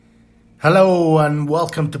Hello and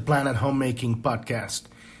welcome to Planet Homemaking Podcast.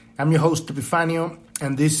 I'm your host Epifanio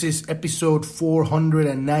and this is episode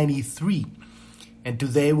 493. And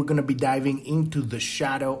today we're going to be diving into the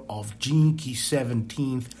shadow of Gene Key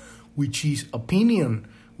 17th, which is opinion.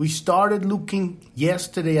 We started looking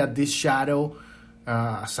yesterday at this shadow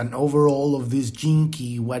as an overall of this Gene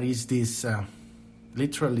Key. What is this?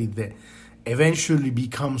 Literally the eventually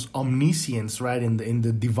becomes omniscience, right? In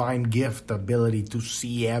the divine gift, ability to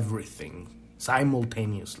see everything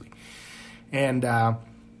simultaneously. And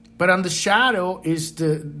but on the shadow is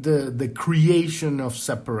the creation of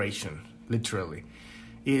separation, literally.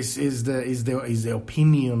 Is the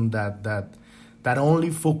opinion that only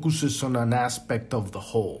focuses on an aspect of the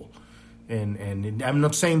whole. And I'm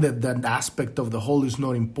not saying that that aspect of the whole is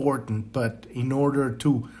not important, but in order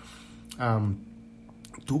to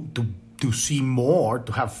see more,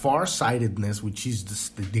 to have farsightedness, which is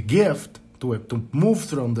the gift, to move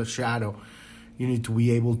from the shadow, you need to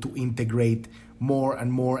be able to integrate more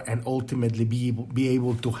and more and ultimately be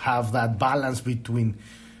able to have that balance between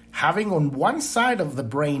having on one side of the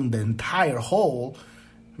brain the entire whole,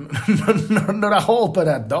 not a whole, but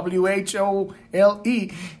a WHOLE,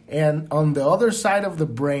 and on the other side of the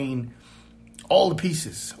brain, all the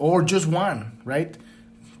pieces, or just one, right?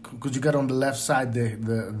 Because you got on the left side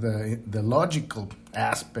the logical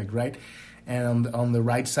aspect, right? And on the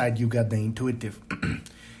right side you got the intuitive.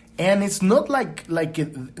 And it's not like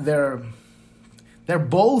they're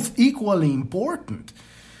both equally important,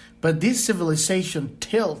 but this civilization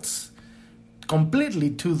tilts completely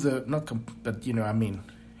to the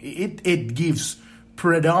it gives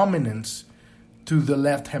predominance to the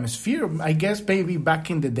left hemisphere. I guess maybe back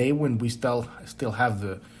in the day when we still have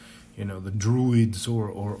the druids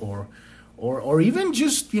or even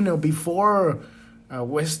just before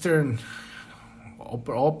Western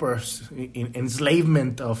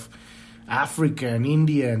enslavement of Africa and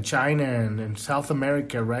India and China and South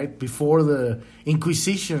America, right? Before the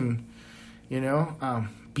Inquisition,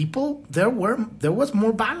 people there was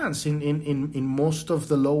more balance in most of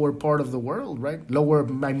the lower part of the world, right? Lower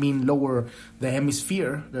the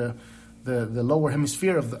hemisphere, the lower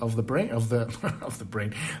hemisphere of the brain of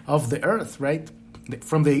the earth, right?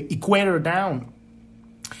 From the equator down.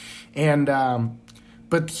 And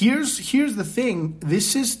but here's the thing.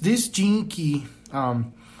 This Gene Key.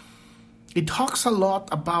 It talks a lot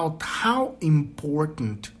about how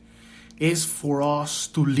important is for us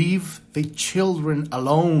to leave the children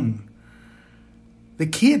alone. The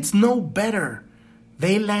kids know better.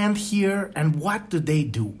 They land here, and what do?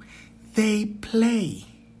 They play.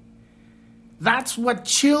 That's what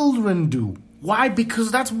children do. Why?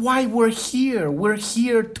 Because that's why we're here. We're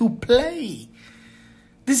here to play.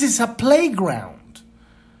 This is a playground.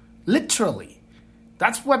 Literally.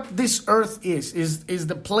 That's what this earth is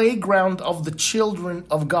the playground of the children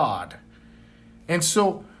of God. And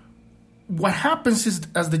so what happens is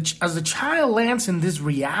as the child lands in this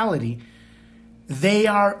reality, they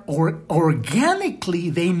are organically,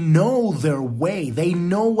 they know their way. They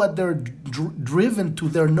know what they're driven to.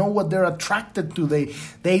 They know what they're attracted to.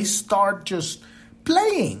 They start just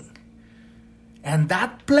playing. And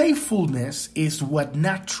that playfulness is what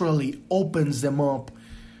naturally opens them up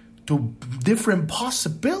to different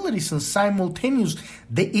possibilities and simultaneous.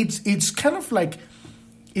 It's kind of like,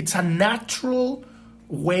 it's a natural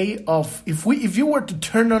way of, if you were to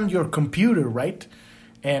turn on your computer, right?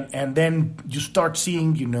 And then you start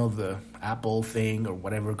seeing, the Apple thing or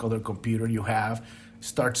whatever other computer you have,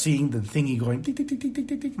 start seeing the thingy going, tick, tick, tick, tick, tick,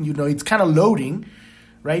 tick, tick, it's kind of loading,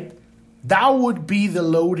 right? That would be the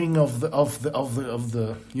loading of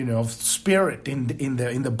the spirit in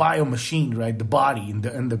the bio machine, right? The body in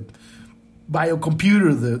the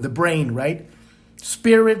biocomputer, the brain, right?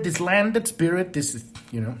 Spirit is landed, spirit is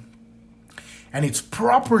and it's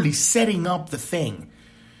properly setting up the thing,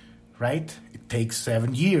 right? It takes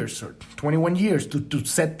 7 years or 21 years to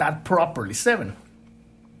set that properly. 7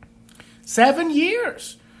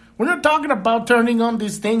 years. We're not talking about turning on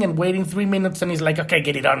this thing and waiting 3 minutes and he's like, okay,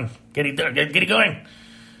 get it on, get it done, get it going.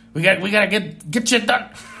 We gotta get shit done.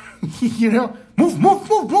 Move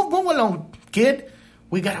along, kid.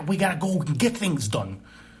 We gotta go and get things done.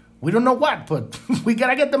 We don't know what, but we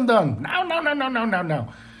gotta get them done.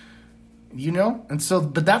 No. And so,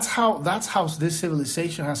 but that's how this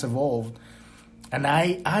civilization has evolved. And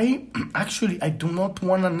I actually do not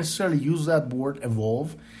want to necessarily use that word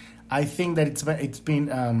evolve. I think that it's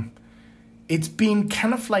been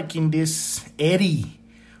kind of like in this eddy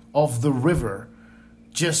of the river,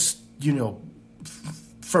 just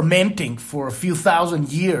fermenting for a few thousand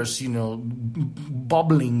years,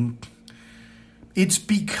 bubbling. It's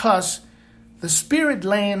because the spirit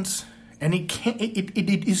lands And it can't.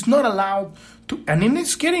 It is not allowed to. And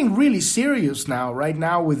it's getting really serious now. Right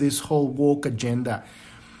now, with this whole woke agenda,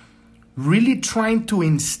 really trying to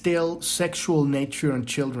instill sexual nature in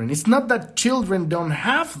children. It's not that children don't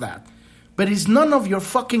have that, but it's none of your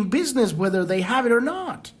fucking business whether they have it or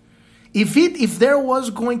not. If there was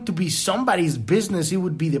going to be somebody's business, it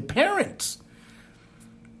would be the parents.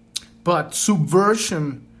 But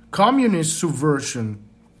subversion, communist subversion,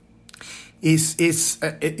 is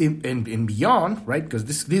and beyond, right? Because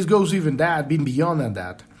this goes even beyond than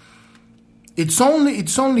that. Its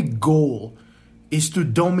only goal is to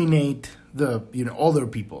dominate the other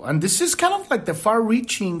people, and this is kind of like the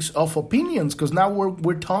far-reachings of opinions. Because now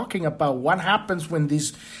we're talking about what happens when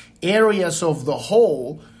these areas of the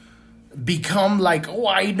whole become like, oh,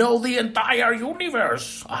 I know the entire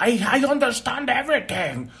universe. I understand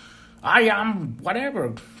everything. I am whatever,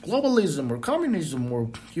 globalism or communism or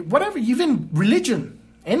whatever, even religion,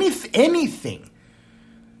 anything.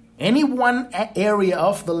 Any one area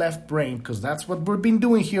of the left brain, because that's what we've been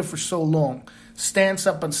doing here for so long, stands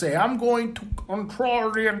up and say, I'm going to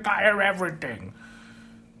control the entire everything.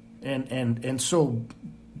 And so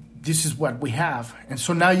this is what we have. And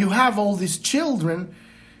so now you have all these children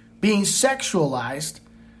being sexualized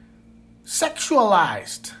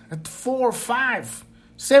at 4, 5,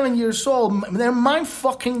 7 years old. They're mind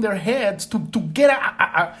fucking their heads to get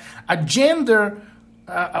a gender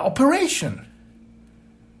operation.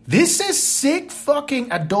 This is sick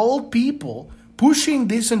fucking adult people pushing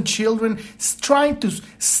this on children,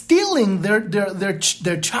 stealing their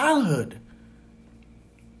childhood.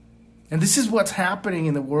 And this is what's happening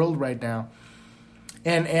in the world right now.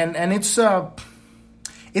 And it's a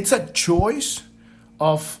choice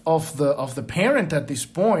of the parent at this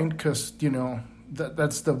point, because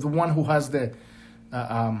that's the one who has the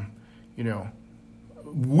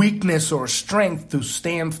weakness or strength to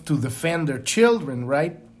stand to defend their children,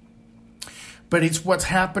 right? But it's what's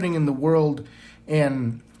happening in the world,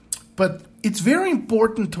 but it's very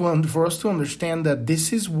important for us to understand that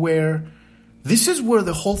this is where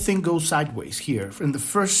the whole thing goes sideways here in the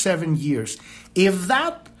first 7 years. If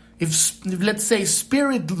let's say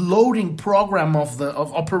spirit loading program of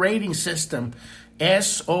operating system,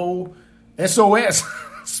 SOS,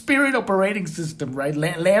 spirit operating system, right,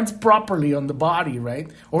 lands properly on the body, right,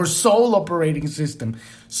 or soul operating system,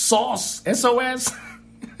 SOS,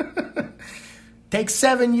 takes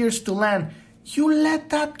 7 years to land. You let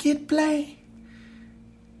that kid play.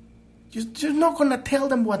 You're not going to tell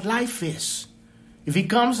them what life is. If he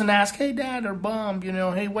comes and asks, hey, Dad or Mom,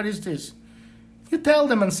 hey, what is this? You tell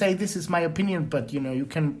them and say, this is my opinion, but, you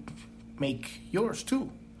can make yours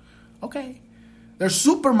too. Okay. They're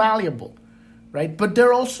super malleable, right? But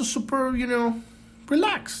they're also super,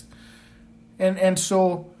 relaxed. And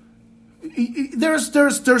so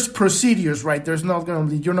there's procedures, right? You're not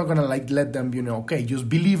gonna like let them, okay, just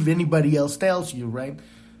believe anybody else tells you, right?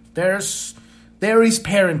 There is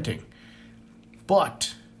parenting,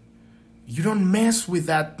 but you don't mess with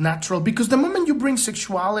that natural, because the moment you bring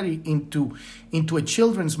sexuality into a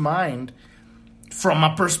children's mind from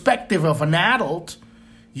a perspective of an adult,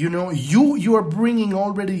 you are bringing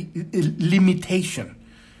already limitation.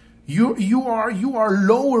 You are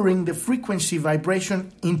lowering the frequency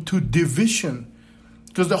vibration into division,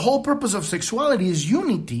 because the whole purpose of sexuality is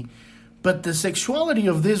unity, but the sexuality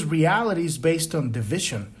of this reality is based on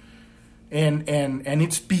division, and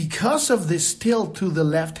it's because of this tilt to the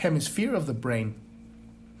left hemisphere of the brain.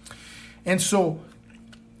 And so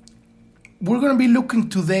we're going to be looking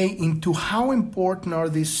today into how important are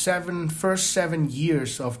these first 7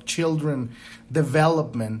 years of children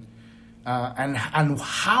development. And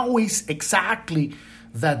how is exactly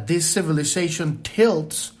that this civilization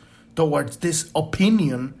tilts towards this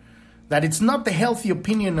opinion, that it's not the healthy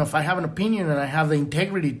opinion of I have an opinion and I have the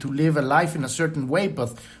integrity to live a life in a certain way,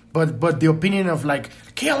 but the opinion of like,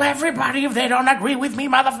 kill everybody if they don't agree with me,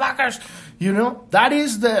 motherfuckers. That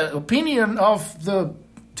is the opinion of the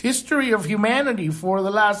history of humanity for the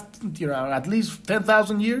last, at least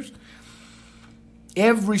 10,000 years.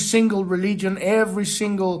 Every single religion, every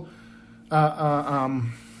single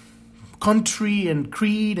country and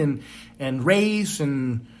creed and race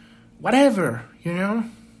and whatever,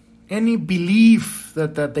 any belief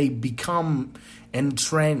that they become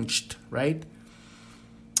entrenched, right?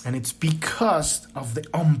 And it's because of the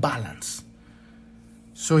unbalance.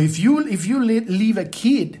 So if you leave a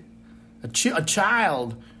kid, a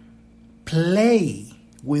child, play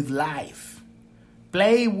with life,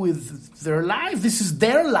 play with their life, this is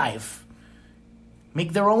their life,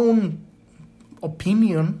 make their own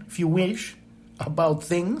opinion, if you wish, about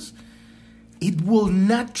things, it will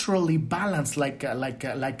naturally balance like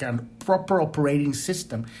a proper operating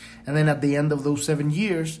system. And then at the end of those 7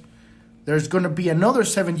 years, there's going to be another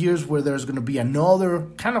 7 years where there's going to be another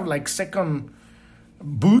kind of like second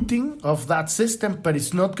booting of that system, but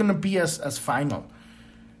it's not going to be as final.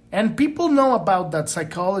 And people know about that.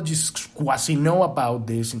 Psychologists quasi know about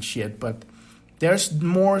this and shit, but there's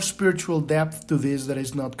more spiritual depth to this that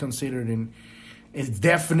is not considered in. It's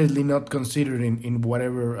definitely not considered in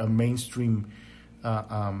whatever mainstream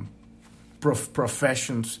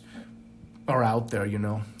professions are out there. You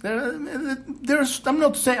know, there's. I'm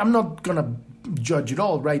not gonna judge it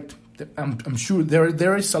all, right? I'm sure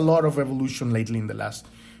there is a lot of evolution lately in the last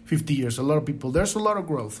 50 years. A lot of people. There's a lot of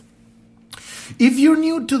growth. If you're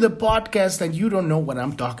new to the podcast and you don't know what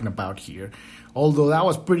I'm talking about here, although that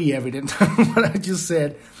was pretty evident what I just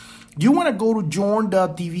said, you want to go to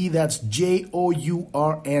journ.tv. That's JOURN.tv.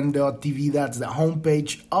 That's the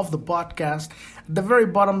homepage of the podcast. At the very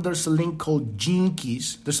bottom, there's a link called Gene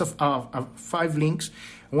Keys. There's 5 links.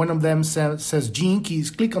 One of them says Gene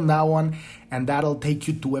Keys. Click on that one, and that'll take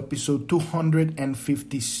you to episode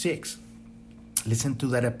 256. Listen to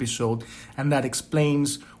that episode, and that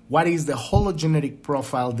explains what is the hologenetic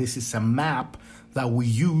profile. This is a map that we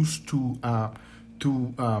use to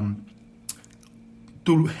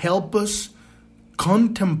help us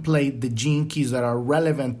contemplate the gene keys that are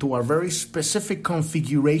relevant to our very specific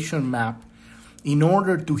configuration map in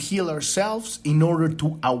order to heal ourselves, in order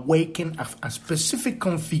to awaken a specific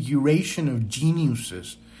configuration of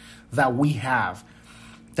geniuses that we have,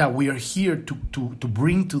 that we are here to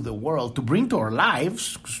bring to the world, to bring to our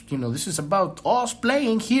lives. You know, this is about us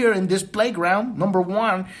playing here in this playground. Number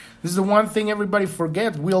one, this is the one thing everybody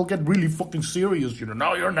forgets. We all get really fucking serious. You know,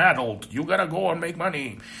 now you're an adult. You gotta go and make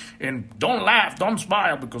money. And don't laugh, don't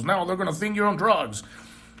smile, because now they're gonna think you're on drugs.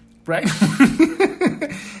 Right?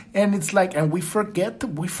 And it's like, and we forget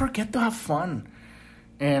to have fun.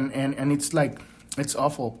 And it's like, it's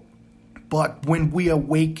awful. But when we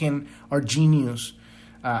awaken our genius,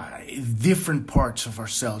 different parts of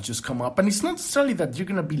ourselves just come up, and it's not necessarily that you're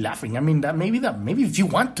gonna be laughing. I mean, maybe if you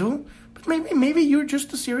want to, but maybe you're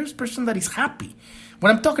just a serious person that is happy.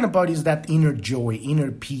 What I'm talking about is that inner joy,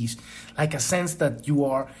 inner peace, like a sense that you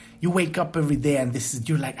wake up every day and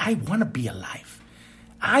you're like, I want to be alive.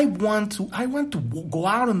 I want to go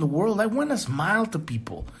out in the world. I want to smile to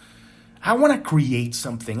people. I want to create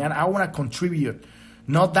something, and I want to contribute.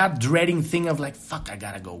 Not that dreading thing of like, fuck, I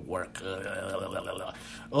gotta go work.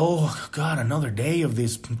 Oh, God, another day of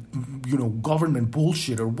this, government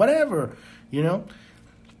bullshit or whatever,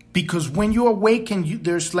 Because when you awaken,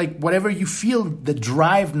 there's like whatever you feel, the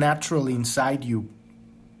drive naturally inside you,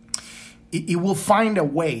 it will find a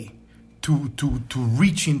way to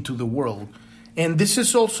reach into the world. And this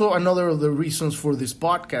is also another of the reasons for this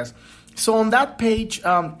podcast. So on that page,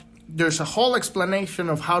 there's a whole explanation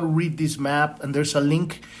of how to read this map, and there's a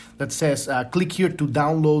link that says, click here to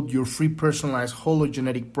download your free personalized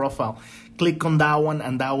hologenetic profile. Click on that one,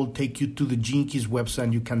 and that will take you to the Gene Keys website,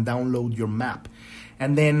 and you can download your map.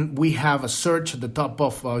 And then we have a search at the top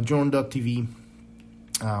of journ.tv,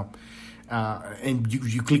 and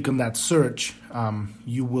you click on that search,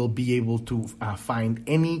 you will be able to find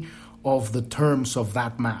any of the terms of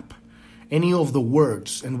that map, any of the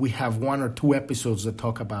words, and we have 1 or 2 episodes that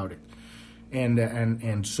talk about it.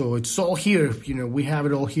 And so it's all here, we have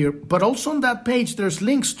it all here. But also on that page, there's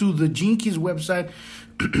links to the Gene Keys website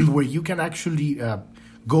where you can actually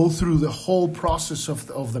go through the whole process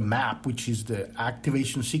of the map, which is the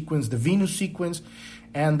activation sequence, the Venus sequence,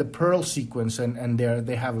 and the Pearl sequence. And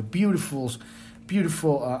they have a beautiful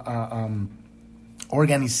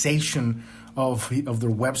organization of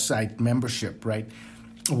their website membership, right?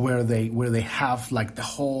 Where they have like the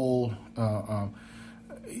whole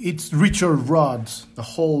it's Richard Rod's, the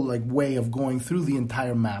whole like way of going through the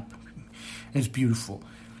entire map. It's beautiful.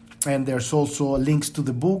 And there's also links to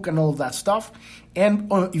the book and all of that stuff. And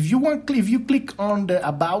if you click on the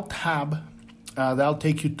About tab, that'll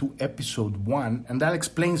take you to episode 1, and that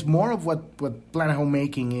explains more of what Planet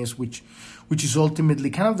Homemaking is, which is ultimately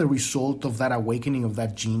kind of the result of that awakening of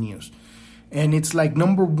that genius. And it's like,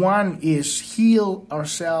 number 1 is heal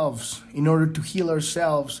ourselves. In order to heal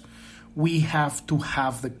ourselves, we have to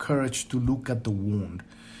have the courage to look at the wound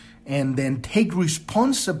and then take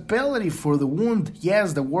responsibility for the wound.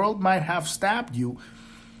 Yes, the world might have stabbed you,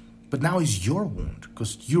 but now it's your wound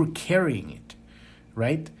because you're carrying it,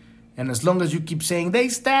 right? And as long as you keep saying, they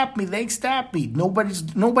stabbed me,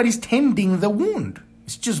 nobody's tending the wound.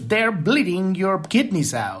 It's just there bleeding your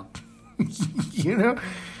kidneys out,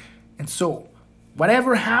 And so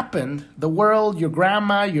whatever happened, the world, your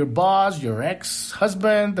grandma, your boss, your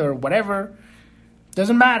ex-husband, or whatever,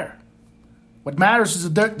 Doesn't matter. What matters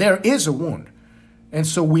is that there is a wound. And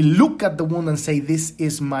so we look at the wound and say, this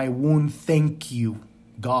is my wound. Thank you,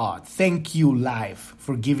 God. Thank you, life,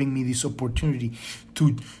 for giving me this opportunity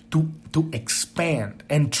to expand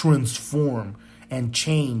and transform and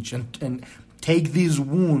change and take this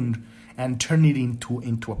wound and turn it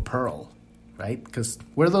into a pearl, right? Because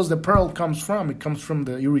where does the pearl comes from? It comes from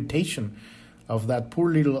the irritation of that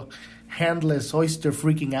poor little handless oyster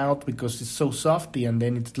freaking out because it's so softy, and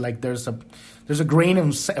then it's like there's a grain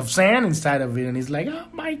of sand inside of it, and he's like, oh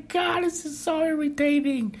my God, this is so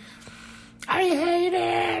irritating. I hate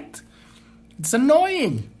it. It's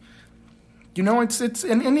annoying. It's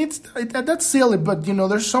that's silly, but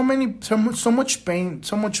there's so much pain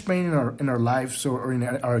in our lives or in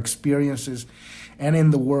our experiences and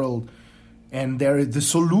in the world, and the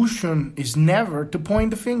solution is never to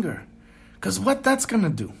point the finger, because what that's gonna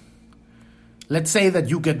do. Let's say that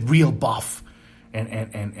you get real buff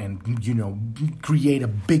and create a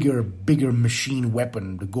bigger machine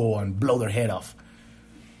weapon to go and blow their head off.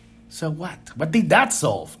 So what? What did that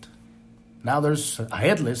solve? Now there's a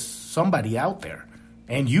headless somebody out there,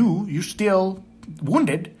 and you're still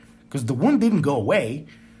wounded because the wound didn't go away.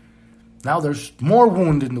 Now there's more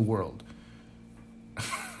wound in the world.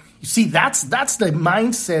 You see, that's the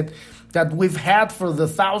mindset that we've had for the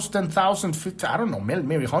 1,000, I don't know,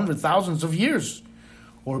 maybe 100,000 of years,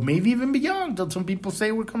 or maybe even beyond. That some people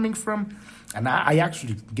say we're coming from, and I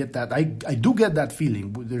actually get that. I do get that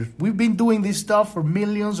feeling. We've been doing this stuff for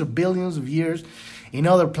millions or billions of years in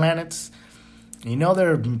other planets, in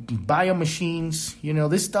other biomachines.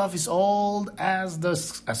 This stuff is old as the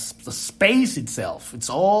space itself. It's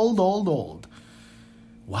old.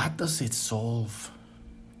 What does it solve?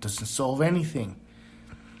 It doesn't solve anything.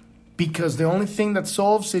 Because the only thing that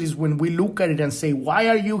solves it is when we look at it and say, why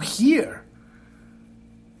are you here?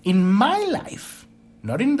 In my life,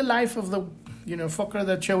 not in the life of the fucker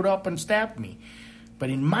that showed up and stabbed me, but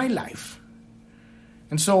in my life.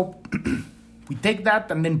 And so we take that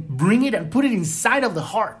and then bring it and put it inside of the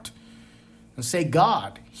heart and say,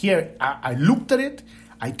 God, here, I looked at it,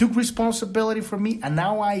 I took responsibility for me, and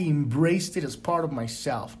now I embraced it as part of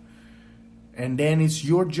myself. And then it's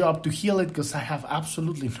your job to heal it, because I have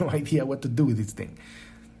absolutely no idea what to do with this thing.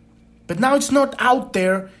 But now it's not out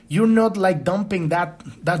there. You're not like dumping that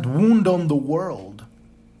wound on the world.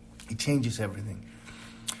 It changes everything.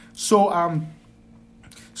 So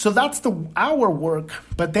that's our work.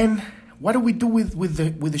 But then what do we do with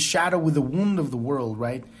the shadow, with the wound of the world,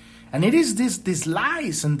 right? And it is this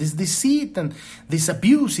lies and this deceit and this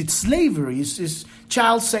abuse. It's slavery. It's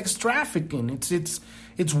child sex trafficking.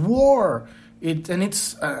 It's war.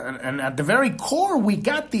 And at the very core, we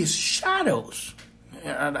got these shadows.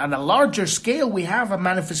 At a larger scale, we have a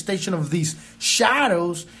manifestation of these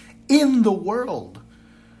shadows in the world,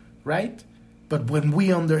 right? But when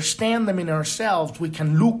we understand them in ourselves, we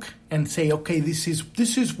can look and say, okay, this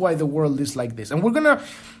is why the world is like this. And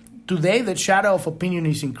today, the shadow of opinion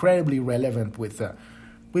is incredibly relevant with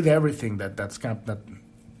everything that's kind of that.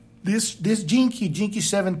 This Jinky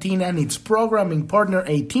 17 and its programming partner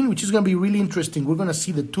 18, which is going to be really interesting. We're going to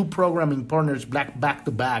see the two programming partners back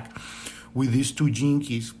to back with these two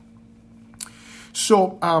Jinkies.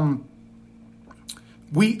 So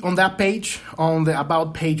we on that page, on the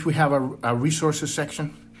About page, we have a resources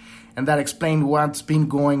section, and that explains what's been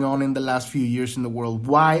going on in the last few years in the world.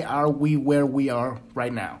 Why are we where we are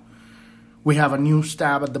right now? We have a news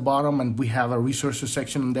tab at the bottom, and we have a resources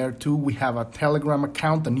section in there too. We have a Telegram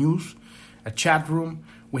account, a news, a chat room.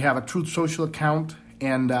 We have a Truth Social account,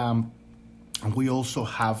 and we also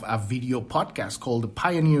have a video podcast called The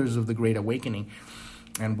Pioneers of the Great Awakening.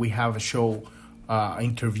 And we have a show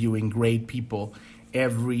interviewing great people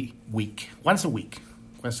every week, once a week,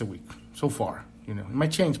 so far. It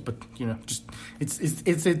might change, but just it's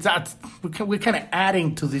that we're kind of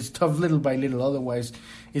adding to this stuff little by little. Otherwise,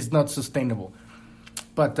 it's not sustainable.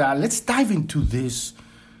 But let's dive into this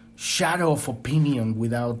shadow of opinion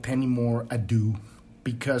without any more ado,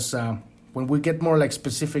 because when we get more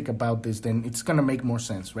specific about this, then it's gonna make more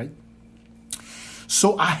sense, right?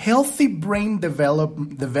 So a healthy brain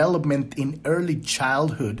development in early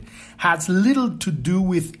childhood has little to do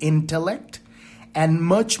with intellect, and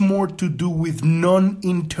much more to do with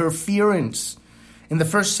non-interference. In the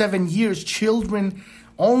first 7 years, children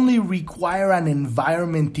only require an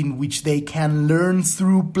environment in which they can learn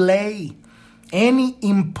through play. Any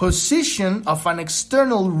imposition of an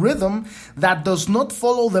external rhythm that does not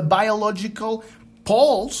follow the biological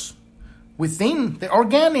pulse within the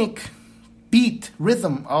organic beat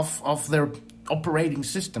rhythm of their operating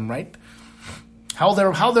system, right? How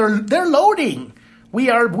they're loading. We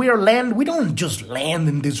are land. We don't just land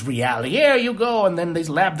in this reality. Here you go, and then they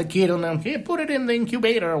slap the kid on them. Here, put it in the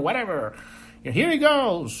incubator or whatever. Here he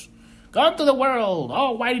goes. Go to the world.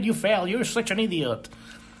 Oh, why did you fail? You're such an idiot.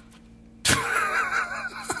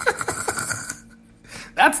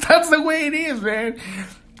 That's the way it is, man.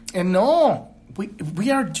 And no,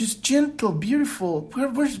 we are just gentle, beautiful.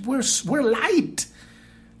 We're light.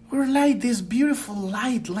 We're like this beautiful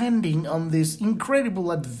light landing on this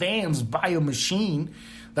incredible advanced bio machine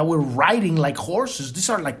that we're riding like horses. These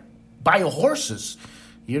are like bio horses,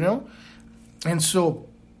 you know? And so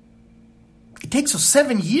it takes us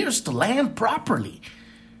 7 years to land properly.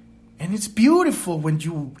 And it's beautiful when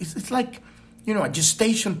it's like, you know, a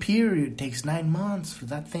gestation period takes 9 months for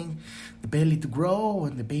that thing, the belly to grow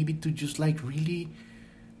and the baby to just like really,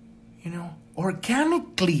 you know,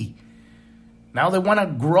 organically. Now they want to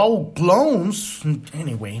grow clones.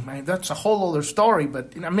 Anyway, that's a whole other story.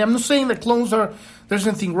 But I mean, I'm not saying that there's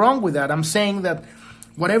anything wrong with that. I'm saying that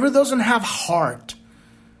whatever doesn't have heart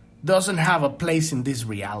doesn't have a place in this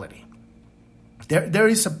reality. There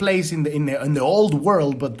is a place in the old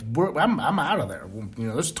world, but I'm out of there. You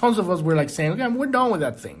know, there's tons of us. We're like saying, okay, we're done with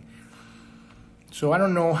that thing. So I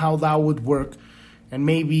don't know how that would work, and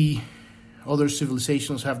maybe other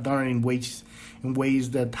civilizations have done it in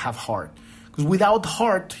ways that have heart. Because without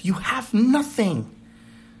heart, you have nothing.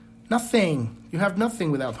 Nothing. You have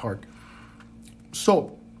nothing without heart.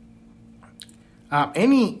 So, I'm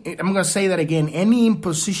going to say that again, any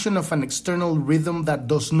imposition of an external rhythm that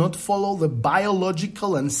does not follow the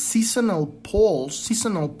biological and seasonal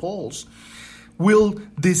poles, will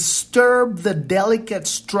disturb the delicate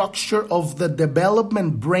structure of the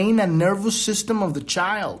development brain and nervous system of the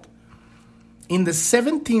child. In the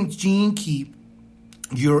 17th gene key,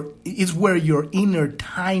 is where your inner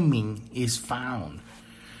timing is found.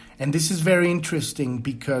 And this is very interesting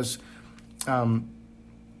because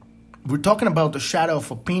we're talking about the shadow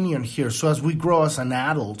of opinion here. So as we grow as an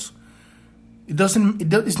adult, it's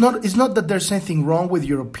not that there's anything wrong with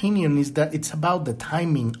your opinion, is that it's about the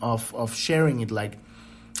timing of sharing it. Like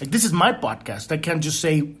this is my podcast. I can't just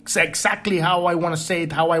say exactly how I want to say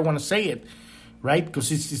it, right?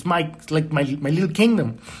 Because it's my little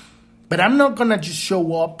kingdom. But I'm not going to just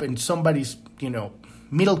show up in somebody's, you know,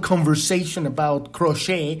 middle conversation about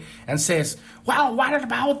crochet and says, well, what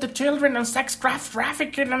about the children and sex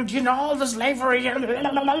trafficking and, you know, all the slavery and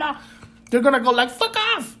blah, blah, blah, blah. They're going to go like, fuck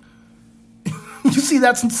off. You see,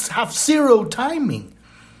 that's have zero timing.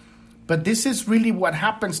 But this is really what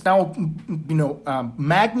happens now, you know,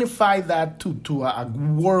 magnify that to a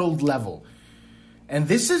world level. And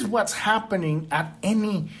this is what's happening at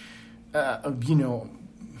any, you know,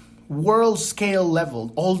 world scale level.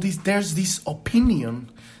 There's this opinion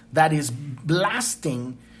that is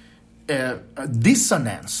blasting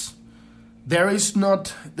dissonance. There's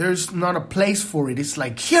not a place for it. It's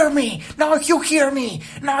like, hear me, now you hear me,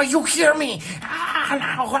 now you hear me.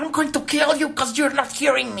 Now I'm going to kill you because you're not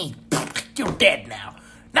hearing me. You're dead now.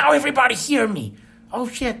 Now everybody hear me. Oh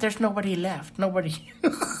shit, there's nobody left. Nobody.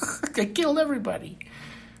 I killed everybody.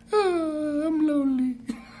 Oh, I'm lonely.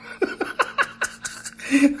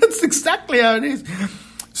 That's exactly how it is.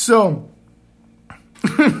 So,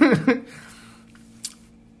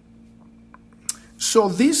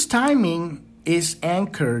 this timing is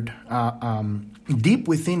anchored deep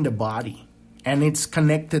within the body, and it's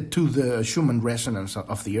connected to the Schumann resonance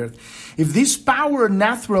of the earth. If these power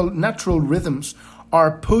natural rhythms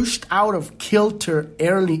are pushed out of kilter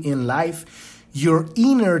early in life, your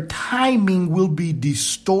inner timing will be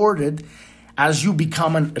distorted as you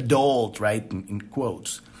become an adult, right, in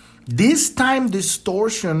quotes. This time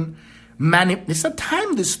distortion, it's a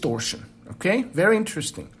time distortion, okay? Very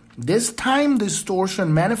interesting. This time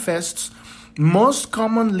distortion manifests most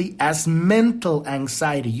commonly as mental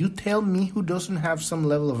anxiety. You tell me who doesn't have some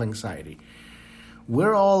level of anxiety.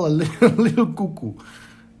 We're all a little cuckoo.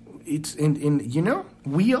 It's in you know,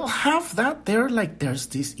 we all have that. There's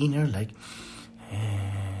this inner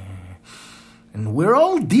and we're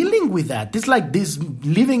all dealing with that. It's like this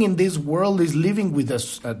living in this world is living with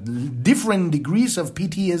us different degrees of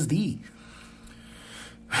PTSD.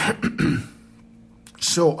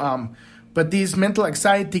 So, but this mental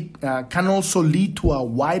anxiety can also lead to a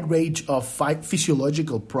wide range of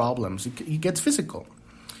physiological problems. It gets physical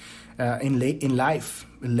in life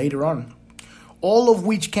later on, all of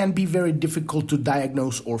which can be very difficult to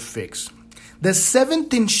diagnose or fix. The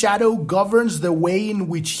 17th shadow governs the way in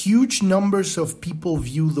which huge numbers of people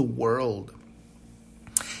view the world.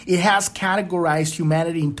 It has categorized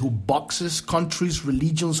humanity into boxes, countries,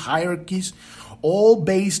 religions, hierarchies, all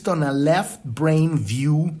based on a left brain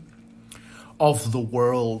view of the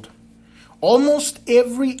world. Almost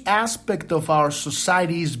every aspect of our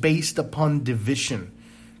society is based upon division,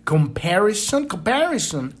 comparison,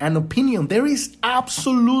 and opinion. There is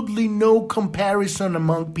absolutely no comparison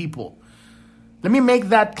among people. Let me make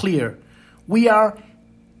that clear. We are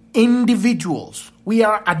individuals. We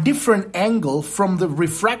are a different angle from the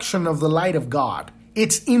refraction of the light of God.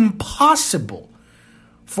 It's impossible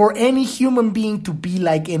for any human being to be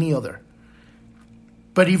like any other.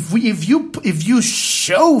 But if you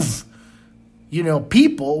shove,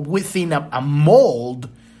 people within a mold,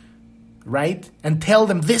 right, and tell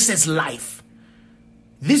them this is life,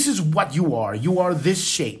 this is what you are this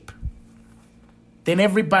shape, then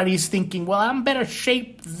everybody is thinking, well, I'm better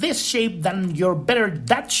shape this shape than you're better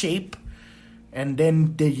that shape, and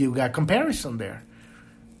then you got comparison there.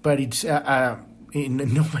 But it's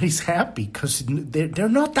nobody's happy because they're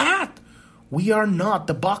not that. We are not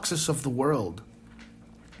the boxes of the world.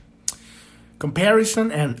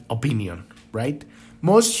 Comparison and opinion, right?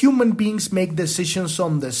 Most human beings make decisions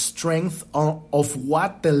on the strength of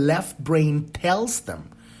what the left brain tells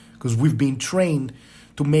them, because we've been trained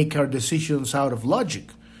to make our decisions out of logic.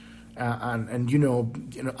 And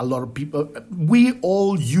a lot of people, we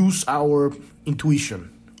all use our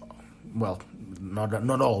intuition. Well,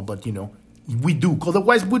 not all, but we do.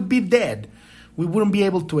 Otherwise, we'd be dead. We wouldn't be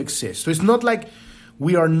able to exist. So it's not like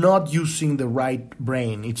we are not using the right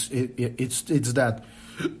brain. It's that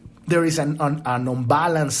there is an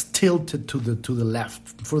unbalance tilted to the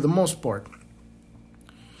left for the most part.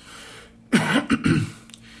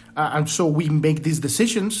 And so we make these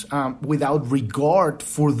decisions without regard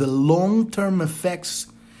for the long-term effects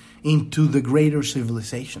into the greater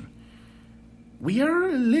civilization. We are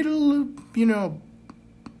a little,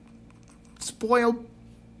 spoiled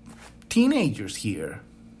teenagers here,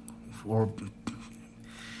 or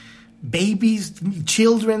babies,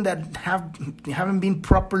 children that haven't been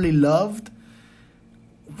properly loved.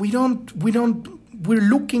 We're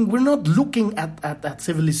not looking at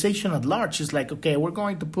civilization at large. It's like, okay, we're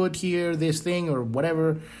going to put here this thing or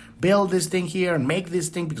whatever, build this thing here and make this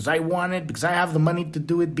thing because I want it, because I have the money to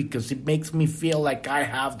do it, because it makes me feel like I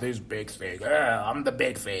have this big thing. I'm the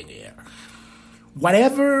big thing here.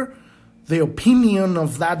 Whatever the opinion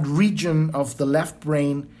of that region of the left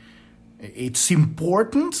brain, its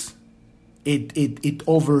importance, it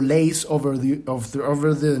overlays over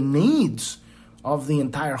the needs of the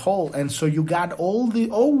entire whole. And so you got all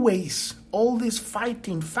these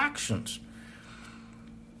fighting factions.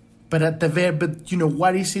 But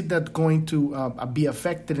what is it that's going to be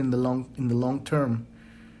affected in the long term?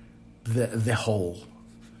 The whole.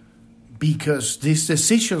 Because these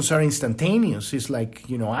decisions are instantaneous. It's like,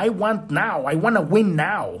 I want to win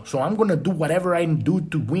now. So I'm going to do whatever I do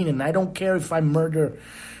to win. And I don't care if I murder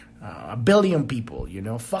 1 billion people,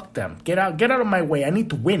 fuck them. Get out of my way. I need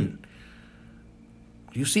to win.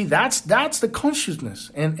 You see, that's the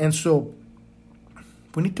consciousness. And so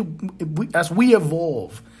we need to, as we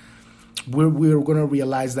evolve, we're going to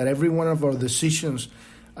realize that every one of our decisions,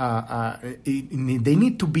 they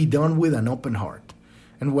need to be done with an open heart.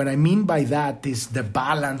 And what I mean by that is the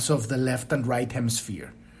balance of the left and right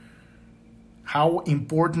hemisphere. How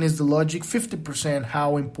important is the logic? 50%.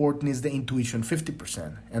 How important is the intuition?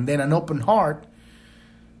 50%. And then an open heart,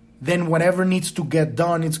 then whatever needs to get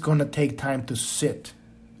done, it's going to take time to sit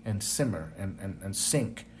and simmer and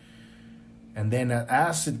sink. And then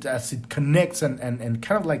as it connects and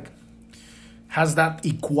kind of like has that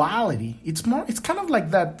equality, it's kind of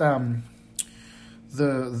like that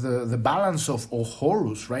the balance of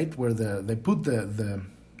Horus, right? Where they put the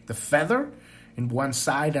feather in one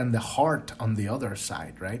side and the heart on the other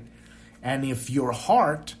side, right? And if your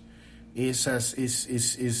heart is as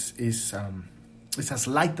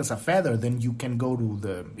light as a feather, then you can go to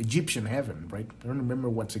the Egyptian heaven, right? I don't remember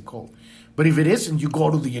what's it called. But if it isn't, you go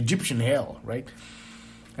to the Egyptian hell, right?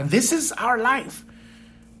 And this is our life.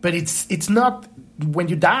 But it's not when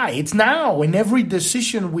you die. It's now in every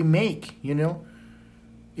decision we make,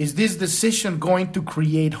 Is this decision going to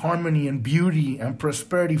create harmony and beauty and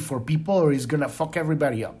prosperity for people, or is it going to fuck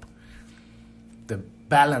everybody up? The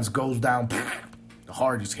balance goes down. The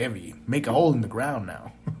heart is heavy. Make a hole in the ground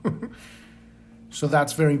now. So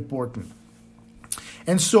that's very important.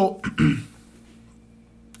 And so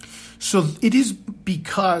it is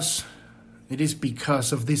because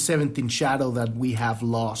of this 17th shadow that we have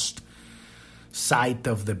lost sight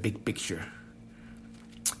of the big picture.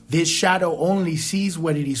 This shadow only sees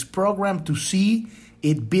what it is programmed to see.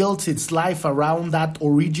 It builds its life around that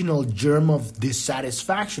original germ of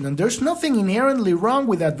dissatisfaction. And there's nothing inherently wrong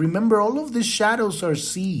with that. Remember, all of these shadows are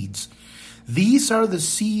seeds. These are the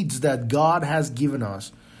seeds that God has given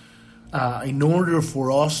us in order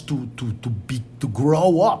for us to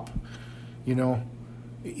grow up. You know,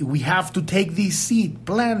 we have to take this seed,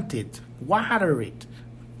 plant it, water it,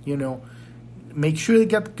 you know, make sure it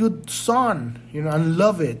get good sun, you know, and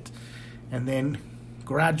love it, and then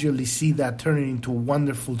gradually see that turning into a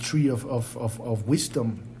wonderful tree of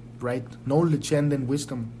wisdom, right? Knowledge and then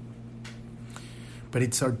wisdom. But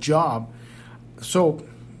it's our job. So,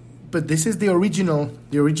 but this is the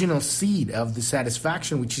original seed of the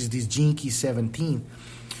satisfaction, which is this Gene Key 17.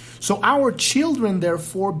 So our children,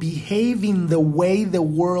 therefore, behave in the way the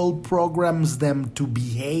world programs them to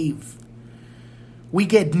behave. We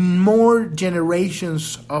get more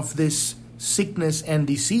generations of this sickness and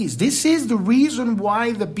disease. This is the reason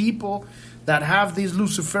why the people that have this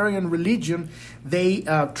Luciferian religion, they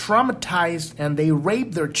traumatize and they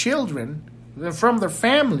rape their children from their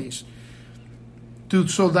families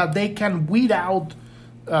so that they can weed out.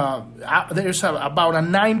 There's about a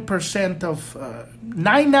 9% of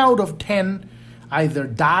 9 out of 10 either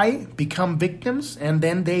die, become victims, and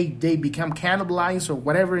then they become cannibalized or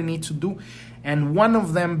whatever it needs to do, and one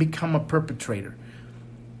of them become a perpetrator.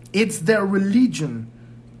 It's their religion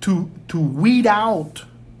to weed out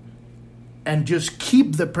and just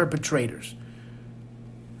keep the perpetrators.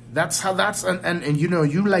 And you know,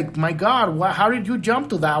 you like, my God, how did you jump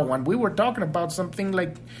to that one? We were talking about something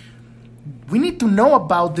like, we need to know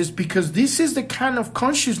about this, because this is the kind of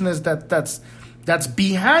consciousness that's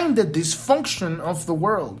behind the dysfunction of the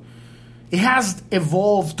world. It has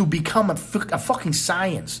evolved to become a fucking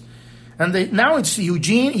science. And now it's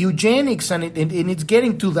eugenics, and it's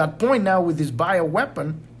getting to that point now with this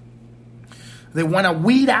bioweapon. They want to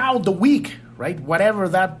weed out the weak, right? Whatever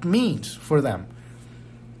that means for them.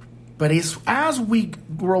 But it's as we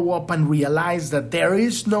grow up and realize that there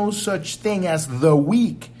is no such thing as the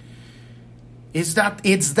weak, it's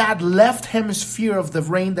that left hemisphere of the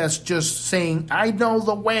brain that's just saying, I know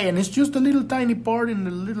the way, and it's just a little tiny part in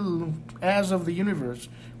the little ass of the universe,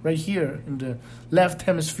 right here in the left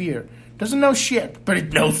hemisphere. Doesn't know shit, but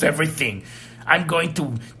it knows everything. I'm going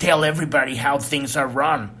to tell everybody how things are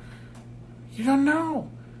run. You don't know.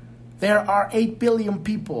 There are 8 billion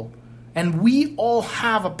people, and we all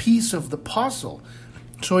have a piece of the puzzle.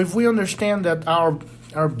 So if we understand that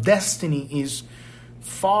our destiny is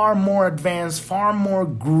far more advanced, far more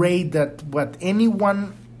great than what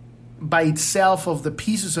anyone by itself of the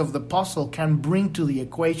pieces of the puzzle can bring to the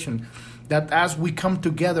equation, that as we come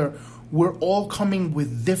together, we're all coming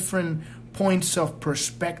with different points of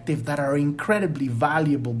perspective that are incredibly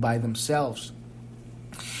valuable by themselves.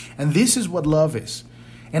 And this is what love is.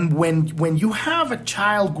 And when you have a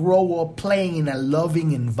child grow up playing in a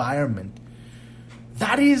loving environment,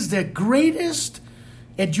 that is the greatest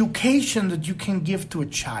education that you can give to a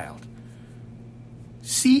child.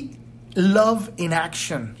 See love in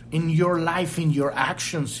action, in your life, in your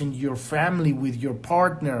actions, in your family, with your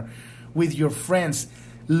partner, with your friends.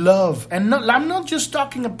 Love. And I'm not just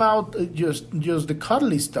talking about just the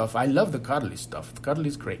cuddly stuff. I love the cuddly stuff. The cuddly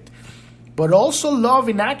is great. But also love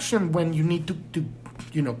in action when you need to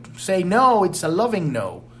say no. It's a loving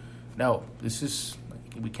no. No,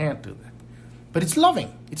 we can't do that. But it's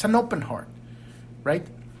loving. It's an open heart, right?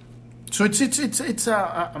 So it's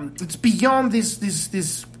beyond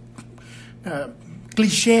these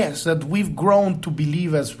cliches that we've grown to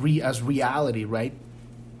believe as reality, right?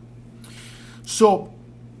 So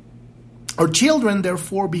our children,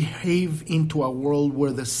 therefore, behave into a world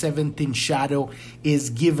where the 17th shadow is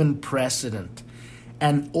given precedent,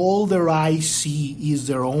 and all their eyes see is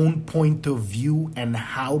their own point of view and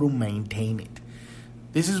how to maintain it.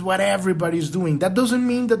 This is what everybody's doing. That doesn't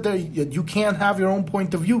mean that you can't have your own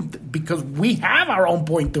point of view, because we have our own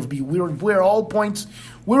point of view. We're all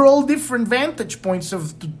different vantage points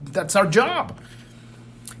that's our job.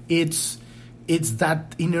 It's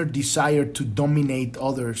that inner desire to dominate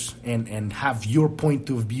others and have your point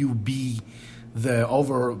of view be the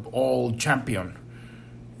overall champion.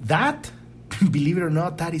 That, believe it or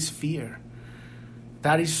not, that is fear.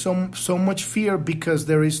 That is so much fear, because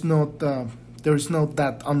there is not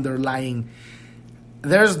that underlying.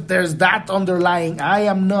 There's that underlying. I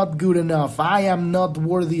am not good enough. I am not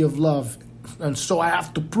worthy of love, and so I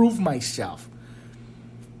have to prove myself.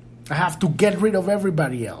 I have to get rid of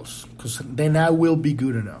everybody else, because then I will be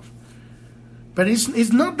good enough. But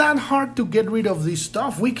it's not that hard to get rid of this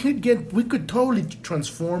stuff. We could totally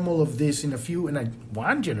transform all of this in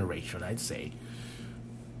one generation, I'd say.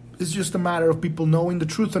 It's just a matter of people knowing the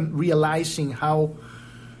truth and realizing how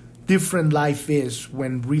different life is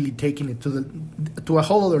when really taking it to a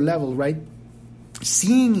whole other level, right?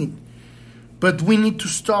 Seeing it. But we need to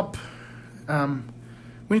stop.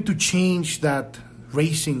 We need to change that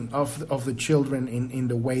raising of the children in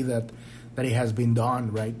the way that it has been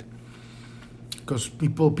done, right? Because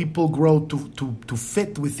people grow to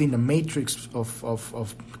fit within a matrix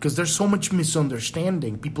of because there's so much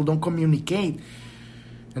misunderstanding. People don't communicate,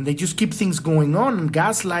 and they just keep things going on, and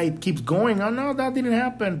gaslight keeps going. Oh no, that didn't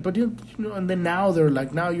happen. But and then now they're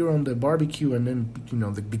like, now you're on the barbecue, and then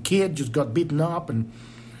the kid just got beaten up, and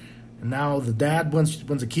now the dad wants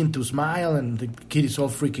the kid to smile, and the kid is all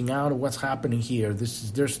freaking out. What's happening here?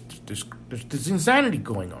 There's insanity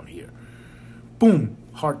going on here. Boom,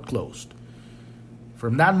 heart closed.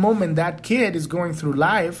 From that moment, that kid is going through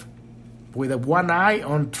life with one eye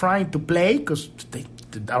on trying to play, because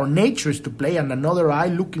our nature is to play, and another eye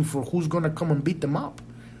looking for who's going to come and beat them up.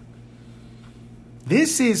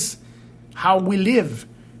 This is how we live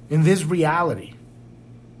in this reality.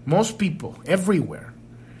 Most people, everywhere,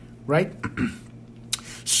 right?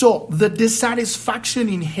 So the dissatisfaction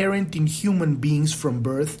inherent in human beings from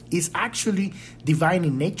birth is actually divine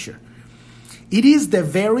in nature. It is the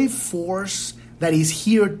very force that is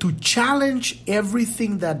here to challenge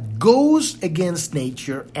everything that goes against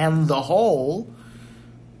nature and the whole,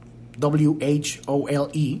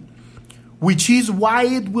 WHOLE, which is why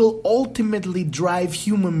it will ultimately drive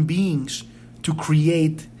human beings to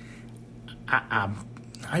create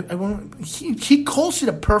he calls it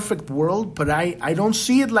a perfect world, but I don't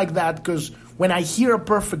see it like that, because when I hear a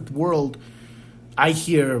perfect world, I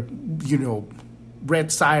hear,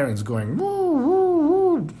 red sirens going, woo, woo,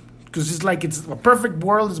 woo, because it's a perfect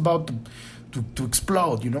world is about to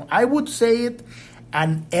explode, I would say it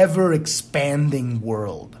an ever-expanding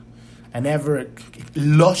world, an ever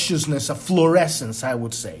lusciousness, a fluorescence, I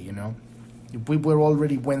would say, If we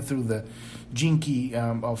already went through the Jinky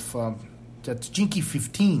that's Jinky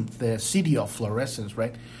 15, the city of fluorescence,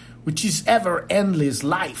 right? Which is ever endless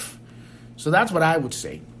life. So that's what I would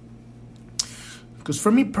say. Because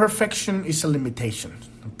for me, perfection is a limitation.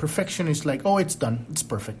 Perfection is like, oh, it's done. It's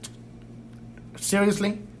perfect.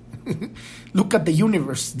 Seriously? Look at the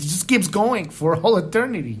universe. It just keeps going for all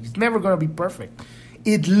eternity. It's never going to be perfect.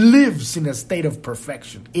 It lives in a state of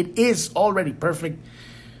perfection. It is already perfect.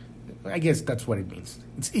 I guess that's what it means.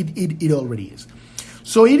 It already is.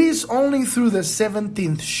 So it is only through the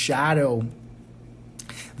 17th shadow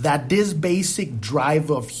that this basic drive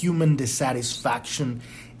of human dissatisfaction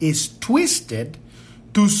is twisted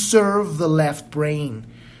to serve the left brain,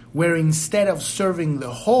 where instead of serving the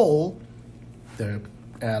whole, the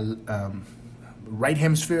right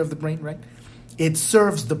hemisphere of the brain, right, it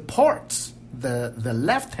serves the parts, the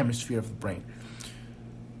left hemisphere of the brain,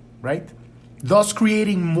 right, thus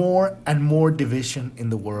creating more and more division in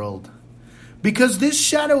the world. Because this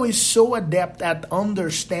shadow is so adept at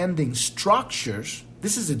understanding structures,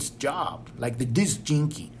 this is its job, like this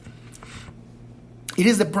Jinky. It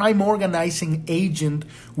is the prime organizing agent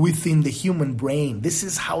within the human brain. This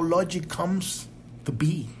is how logic comes to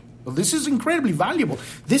be. Well, this is incredibly valuable.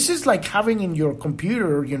 This is like having in your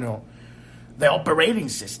computer, the operating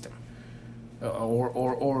system,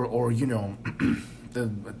 or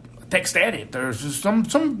the text editor,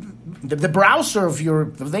 the browser of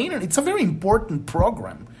the internet. It's a very important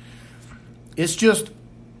program. It's just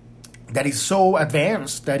that it's so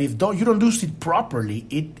advanced that if you don't use it properly,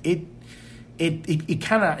 it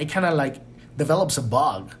kind of like develops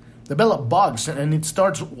bugs, and it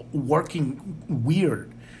starts working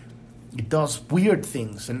weird. It does weird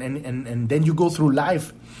things, and then you go through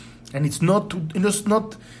life, and it's not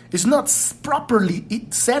properly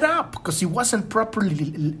set up, because it wasn't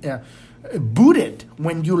properly booted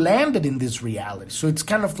when you landed in this reality. So it's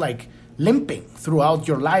kind of like limping throughout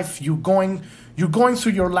your life. You're going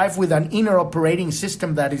through your life with an inner operating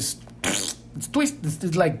system that is it's twisted.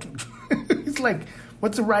 It's like it's like,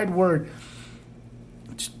 what's the right word?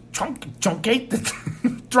 It's truncated.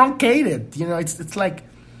 Truncated. It's like,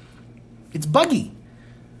 it's buggy.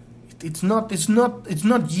 It's not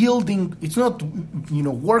yielding. It's not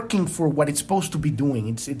working for what it's supposed to be doing.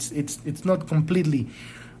 It's not completely.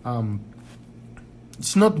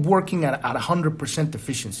 It's not working at 100%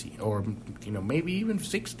 efficiency, or maybe even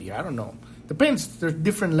 60. I don't know. Depends. There's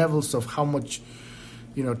different levels of how much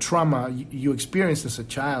trauma you experienced as a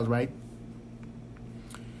child, right?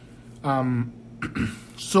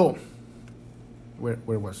 So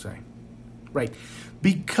where was I? Right,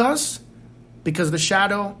 because the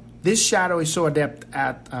shadow. This shadow is so adept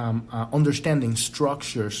at understanding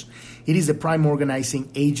structures. It is a prime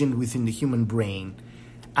organizing agent within the human brain,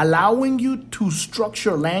 allowing you to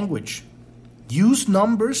structure language, use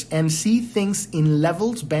numbers, and see things in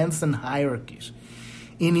levels, bands, and hierarchies.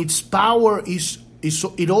 In its power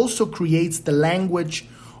it also creates the language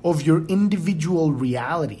of your individual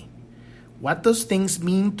reality, What does things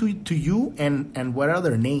mean to you, and what are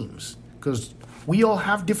their names? Because we all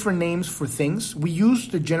have different names for things. We use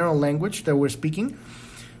the general language that we're speaking,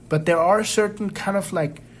 but there are certain kind of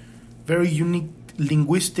like very unique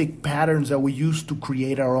linguistic patterns that we use to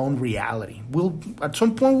create our own reality. We'll at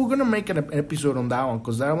some point we're gonna make an episode on that one,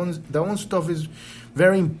 because that one stuff is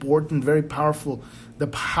very important, very powerful.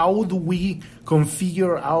 How do we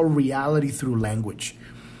configure our reality through language,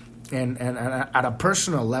 and at a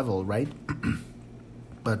personal level, right?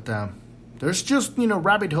 But there's just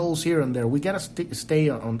rabbit holes here and there. We gotta stay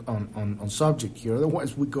on subject here,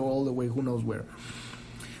 otherwise we go all the way who knows where.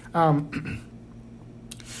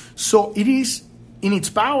 So it is. In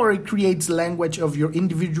its power, it creates language of your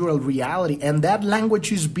individual reality, and that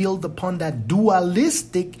language is built upon that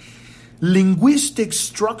dualistic linguistic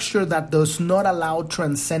structure that does not allow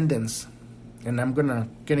transcendence. And I'm going to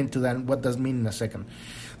get into that, what does mean in a second.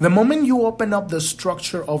 The moment you open up the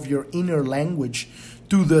structure of your inner language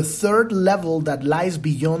to the third level that lies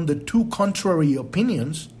beyond the two contrary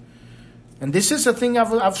opinions, and this is a thing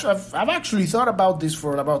I've actually thought about this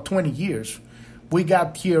for about 20 years. We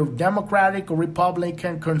got here Democratic or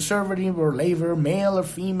Republican, conservative or labor, male or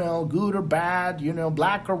female, good or bad,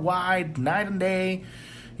 black or white, night and day,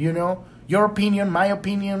 your opinion, my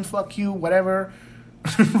opinion, fuck you, whatever,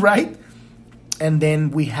 right? And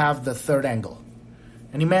then we have the third angle.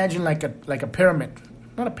 And imagine like a pyramid.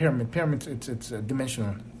 Not a pyramid, it's a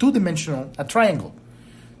dimensional, two-dimensional, a triangle.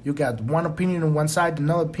 You got one opinion on one side,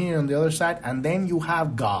 another opinion on the other side, and then you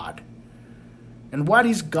have God. And what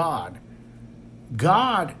is God?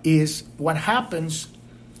 God is what happens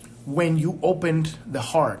when you opened the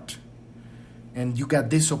heart, and you got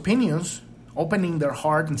these opinions, opening their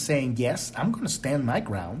heart and saying, yes, I'm going to stand my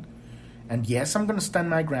ground, and yes, I'm going to stand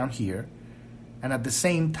my ground here, and at the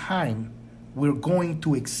same time, we're going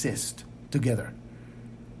to exist together.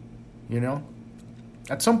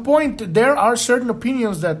 At some point, there are certain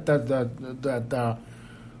opinions that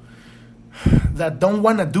don't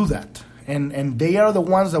want to do that. And they are the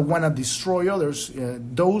ones that want to destroy others.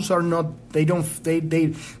 Those are not. They don't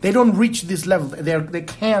reach this level. They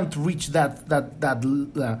can't reach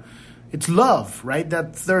that. It's love, right?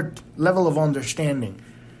 That third level of understanding,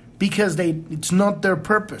 because it's not their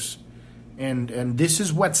purpose. And this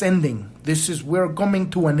is what's ending. We're coming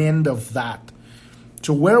to an end of that.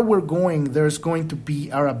 So where we're going, there's going to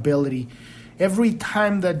be our ability. Every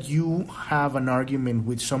time that you have an argument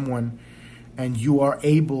with someone, and you are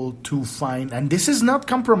able to find, and this is not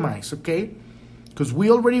compromise, okay? Because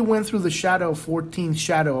we already went through the 14th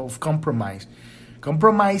shadow of compromise.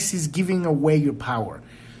 Compromise is giving away your power.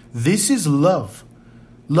 This is love.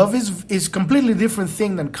 Love is completely different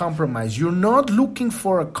thing than compromise. You're not looking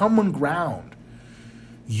for a common ground.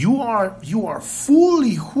 You are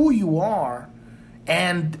fully who you are,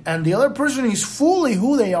 and the other person is fully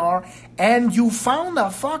who they are, and you found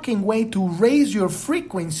a fucking way to raise your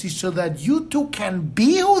frequency so that you two can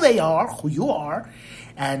be who you are,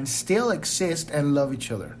 and still exist and love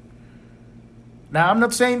each other. Now, I'm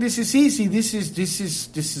not saying this is easy. This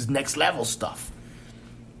is next level stuff.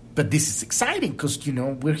 But this is exciting because,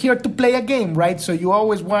 we're here to play a game, right? So you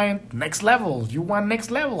always want next level. You want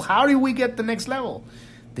next level. How do we get the next level?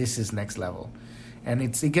 This is next level. And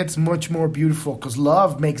it gets much more beautiful because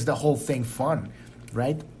love makes the whole thing fun,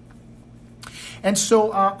 right? And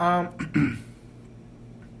so,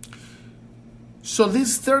 so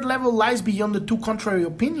this third level lies beyond the two contrary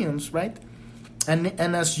opinions, right? And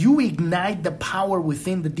as you ignite the power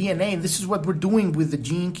within the DNA, and this is what we're doing with the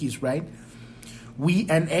gene keys, right? We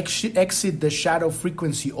exit the shadow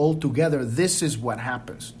frequency altogether. This is what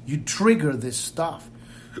happens. You trigger this stuff.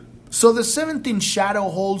 So the 17th shadow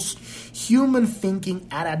holds human thinking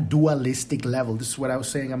at a dualistic level. This is what I was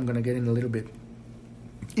saying. I'm going to get in a little bit.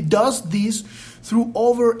 It does this through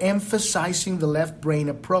overemphasizing the left brain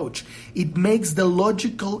approach. It makes the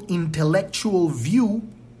logical, intellectual view,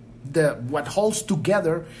 what holds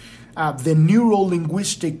together the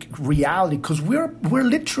neuro-linguistic reality, because we're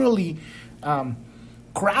literally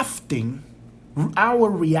crafting our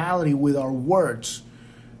reality with our words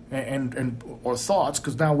and or thoughts,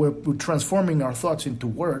 because now we're transforming our thoughts into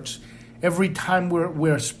words. Every time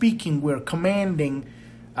we're speaking, we're commanding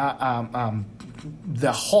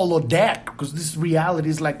the holodeck, because this reality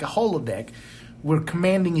is like a holodeck. We're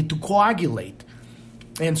commanding it to coagulate,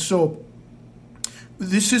 and so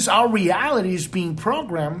this is our reality is being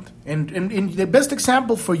programmed. And the best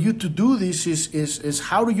example for you to do this is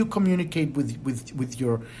how do you communicate with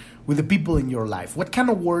the people in your life? What kind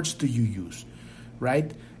of words do you use,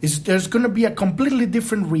 right? There's going to be a completely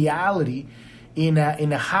different reality in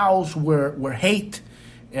a house where hate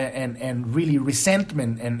and really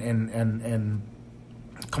resentment and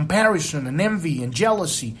comparison and envy and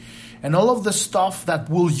jealousy and all of the stuff that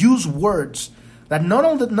will use words that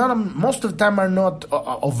most of the time are not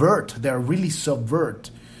overt. They're really subvert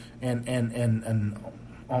and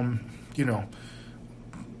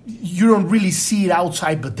you don't really see it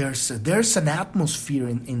outside, but there's an atmosphere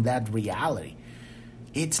in that reality.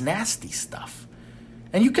 It's nasty stuff.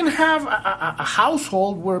 And you can have a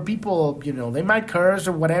household where people, they might curse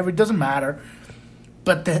or whatever, it doesn't matter.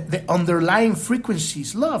 But the underlying frequency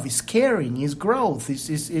is love, is caring, is growth,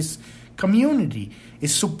 is community,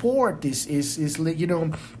 is support, is it's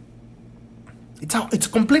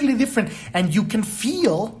completely different. And you can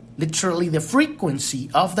feel literally the frequency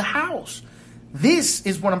of the house. This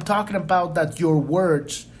is what I'm talking about, that your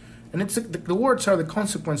words, and the words are the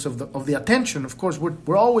consequence of the attention. Of course,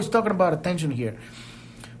 we're always talking about attention here.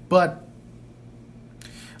 But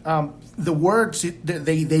the words,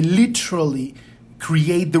 they literally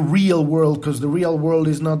create the real world, because the real world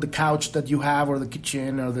is not the couch that you have or the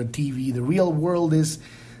kitchen or the TV. The real world is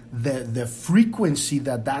the frequency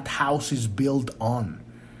that house is built on.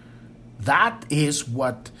 That is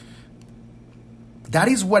what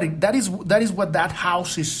that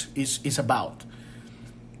house is about.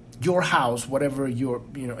 Your house, whatever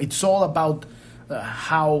it's all about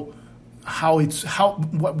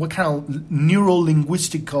what kind of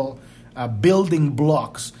neuro-linguistical building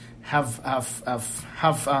blocks have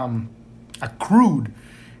accrued,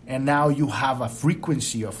 and now you have a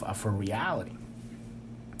frequency of a reality.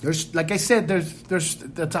 There's, like I said,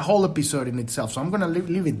 that's a whole episode in itself. So I'm gonna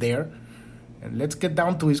leave it there, and let's get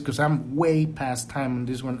down to it, because I'm way past time on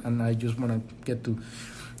this one, and I just want to get to,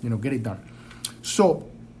 get it done. So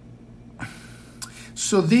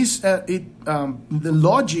this the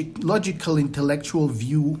logical intellectual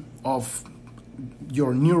view of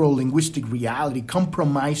your neuro-linguistic reality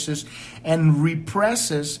compromises and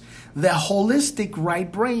represses the holistic right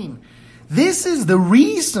brain. This is the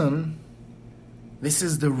reason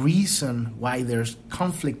why there's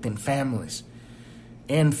conflict in families.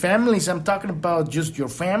 And families, I'm talking about just your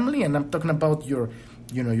family, and I'm talking about your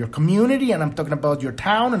community, and I'm talking about your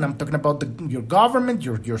town, and I'm talking about your government,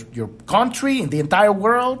 your country, and the entire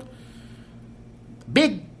world.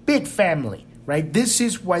 Big family, right? This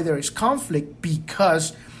is why there is conflict,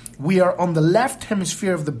 because we are on the left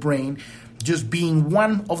hemisphere of the brain, just being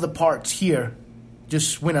one of the parts here,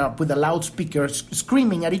 just went up with a loudspeaker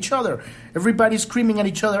screaming at each other. Everybody's screaming at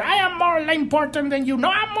each other. I am more important than you. No,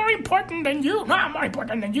 I'm more important than you. No, I'm more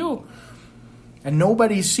important than you. And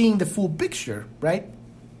nobody's seeing the full picture, right?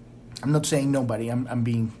 I'm not saying nobody. I'm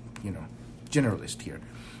being, generalist here.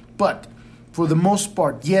 But for the most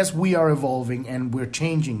part, yes, we are evolving and we're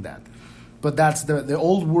changing that. But that's the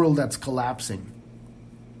old world that's collapsing.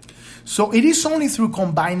 So it is only through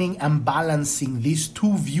combining and balancing these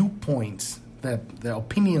two viewpoints, the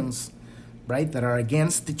opinions, right, that are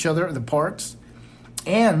against each other, the parts,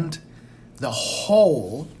 and the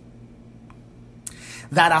whole,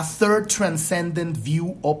 that a third transcendent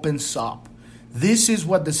view opens up. This is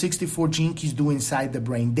what the 64 gene keys do inside the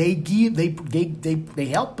brain. They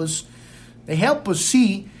help us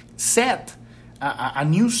set a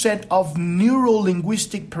new set of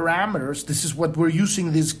neuro-linguistic parameters. This is what we're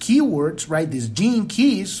using, these keywords, right? These gene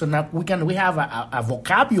keys. So now we have a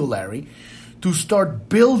vocabulary to start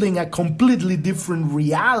building a completely different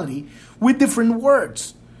reality with different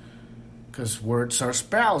words. Because words are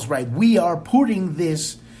spells, right? We are putting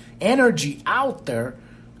this energy out there.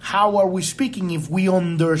 How are we speaking if we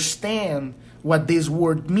understand what this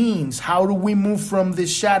word means? How do we move from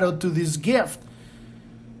this shadow to this gift?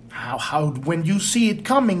 How when you see it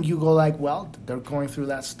coming, you go like, well, they're going through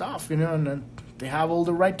that stuff, and they have all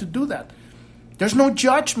the right to do that. There's no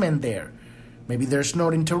judgment there. Maybe there's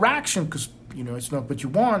no interaction because, it's not what you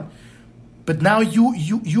want. But now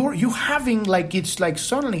you're having, like, it's like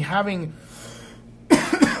suddenly having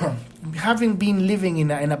been living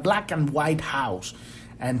in a black and white house,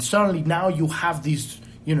 and suddenly now you have this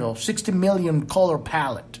 60 million color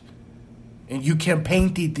palette, and you can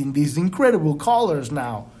paint it in these incredible colors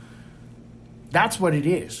now. That's what it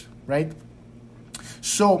is, right?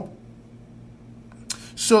 So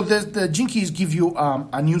the gene keys give you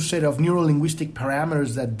a new set of neuro-linguistic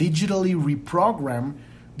parameters that digitally reprogram.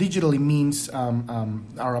 Digitally means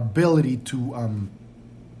our ability to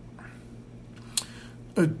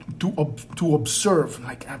observe.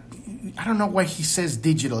 Like, I don't know why he says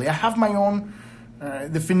digitally. I have my own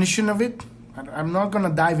definition of it. I'm not going to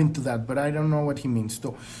dive into that, but I don't know what he means.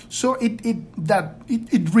 So it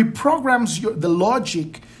reprograms the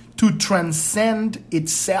logic to transcend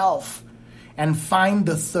itself and find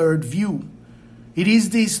the third view. It is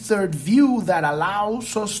this third view that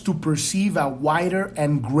allows us to perceive a wider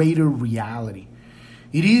and greater reality.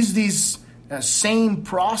 It is this same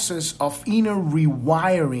process of inner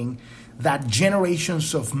rewiring that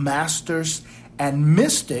generations of masters and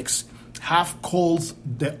mystics have called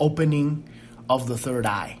the opening of the third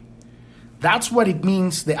eye. That's what it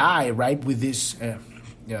means, the eye, right, with this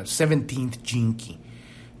 17th gene key,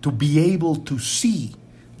 to be able to see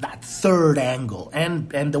that third angle.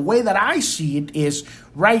 And the way that I see it is,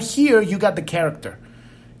 right here you got the character.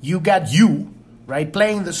 You got you, right,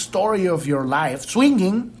 playing the story of your life,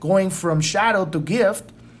 swinging, going from shadow to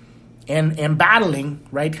gift, and battling,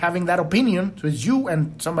 right, having that opinion. So it's you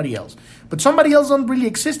and somebody else. But somebody else don't really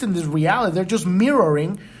exist in this reality. They're just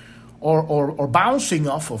mirroring or bouncing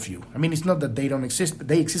off of you. I mean, it's not that they don't exist, but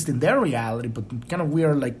they exist in their reality, but kind of we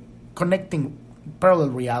are like connecting parallel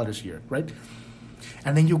realities here, right?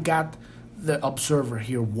 And then you got the observer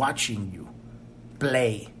here watching you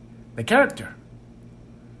play the character.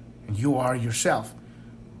 And you are yourself.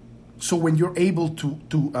 So when you're able to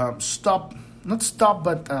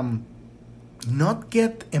not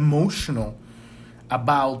get emotional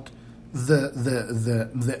about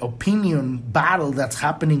the opinion battle that's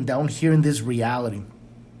happening down here in this reality,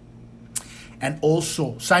 and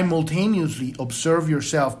also simultaneously observe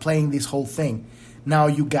yourself playing this whole thing, now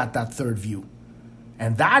you got that third view.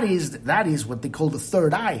 And that is what they call the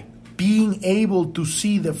third eye, being able to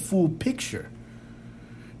see the full picture.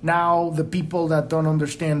 Now, the people that don't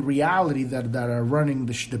understand reality, that are running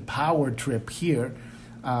the power trip here,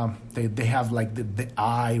 they have like the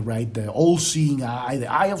eye, right? The all-seeing eye,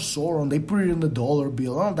 the eye of Sauron. They put it in the dollar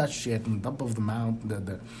bill, all that shit on top of the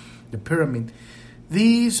mountain, the pyramid.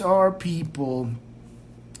 These are people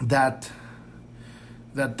that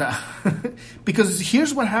because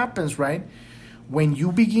here's what happens, right? When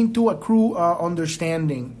you begin to accrue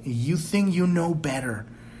understanding, you think you know better.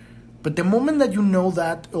 But the moment that you know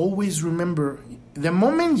that, always remember, the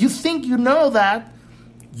moment you think you know that,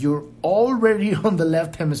 you're already on the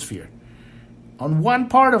left hemisphere. On one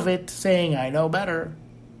part of it saying, I know better.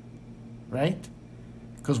 Right?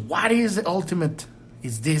 Because what is the ultimate?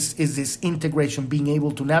 Is this integration, being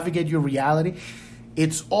able to navigate your reality.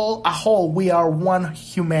 It's all a whole. We are one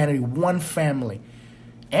humanity, one family.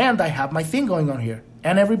 And I have my thing going on here.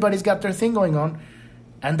 And everybody's got their thing going on.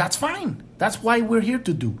 And that's fine. That's why we're here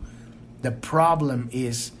to do. The problem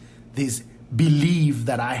is this belief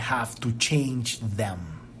that I have to change them.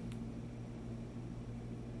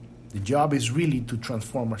 The job is really to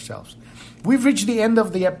transform ourselves. We've reached the end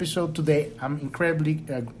of the episode today. I'm incredibly,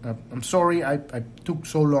 I'm sorry I took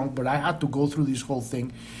so long, but I had to go through this whole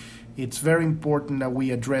thing. It's very important that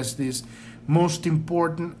we address this. Most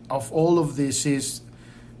important of all of this is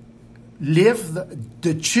leave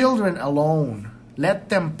the children alone. Let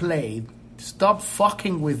them play. Stop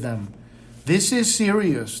fucking with them. This is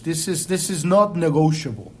serious. This is not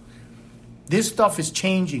negotiable. This stuff is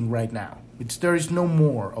changing right now. There is no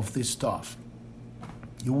more of this stuff.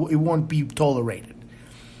 It won't be tolerated.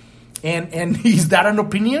 And is that an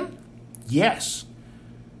opinion? Yes.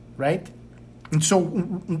 Right? And so,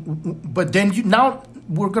 but then now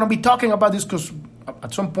we're going to be talking about this because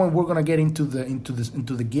at some point we're going to get into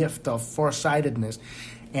the gift of foresightedness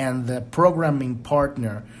and the programming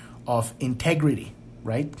partner of integrity,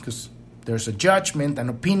 right? Because there's a judgment, an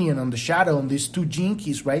opinion on the shadow on these two gene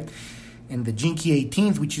keys, right? And the gene key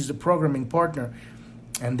 18th, which is the programming partner,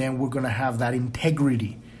 and then we're gonna have that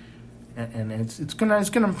integrity, and it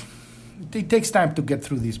takes time to get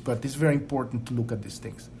through this, but it's very important to look at these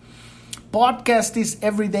things. Podcast is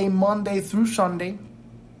every day, Monday through Sunday.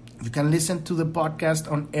 You can listen to the podcast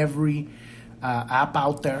on every app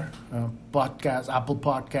out there, podcast, Apple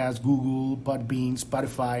Podcasts, Google, Podbean,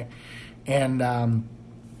 Spotify, and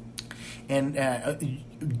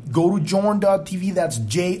go to journ.tv, that's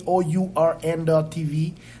JOURN.tv,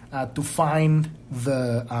 to find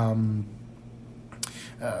the,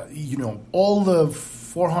 all the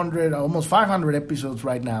 400, almost 500 episodes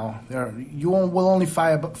right now. You will only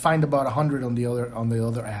find about 100 on the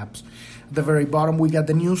other apps. At the very bottom, we got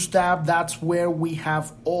the news tab. That's where we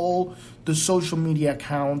have all the social media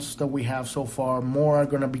accounts that we have so far. More are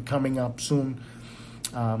going to be coming up soon.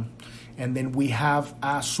 And then we have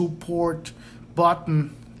a support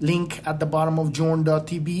button link at the bottom of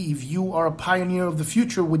journ.tv. If you are a pioneer of the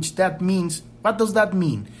future, which that means, what does that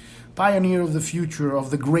mean? Pioneer of the future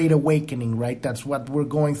of the Great Awakening, right? That's what we're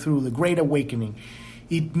going through, the Great Awakening.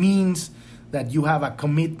 It means that you have a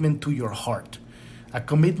commitment to your heart, a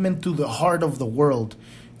commitment to the heart of the world.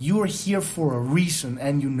 You are here for a reason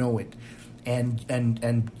and you know it.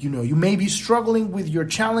 and you may be struggling with your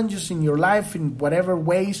challenges in your life in whatever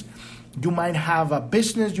ways. You might have a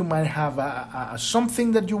business, you might have a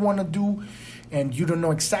something that you want to do, and you don't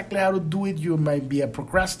know exactly how to do it. You might be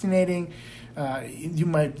procrastinating. You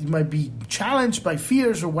might be challenged by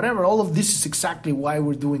fears or whatever. All of this is exactly why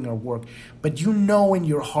we're doing our work. But you know in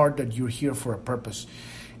your heart that you're here for a purpose,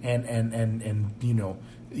 and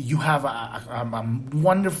you have a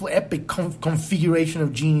wonderful, epic configuration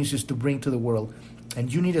of geniuses to bring to the world,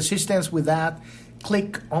 and you need assistance with that.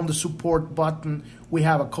 Click on the support button. We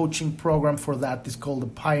have a coaching program for that. It's called the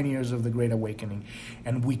Pioneers of the Great Awakening,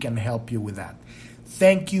 and we can help you with that.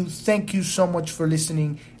 Thank you so much for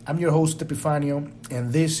listening. I'm your host, Epifanio,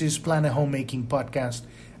 and this is Planet Homemaking Podcast,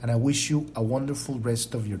 and I wish you a wonderful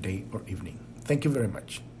rest of your day or evening. Thank you very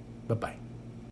much. Bye-bye.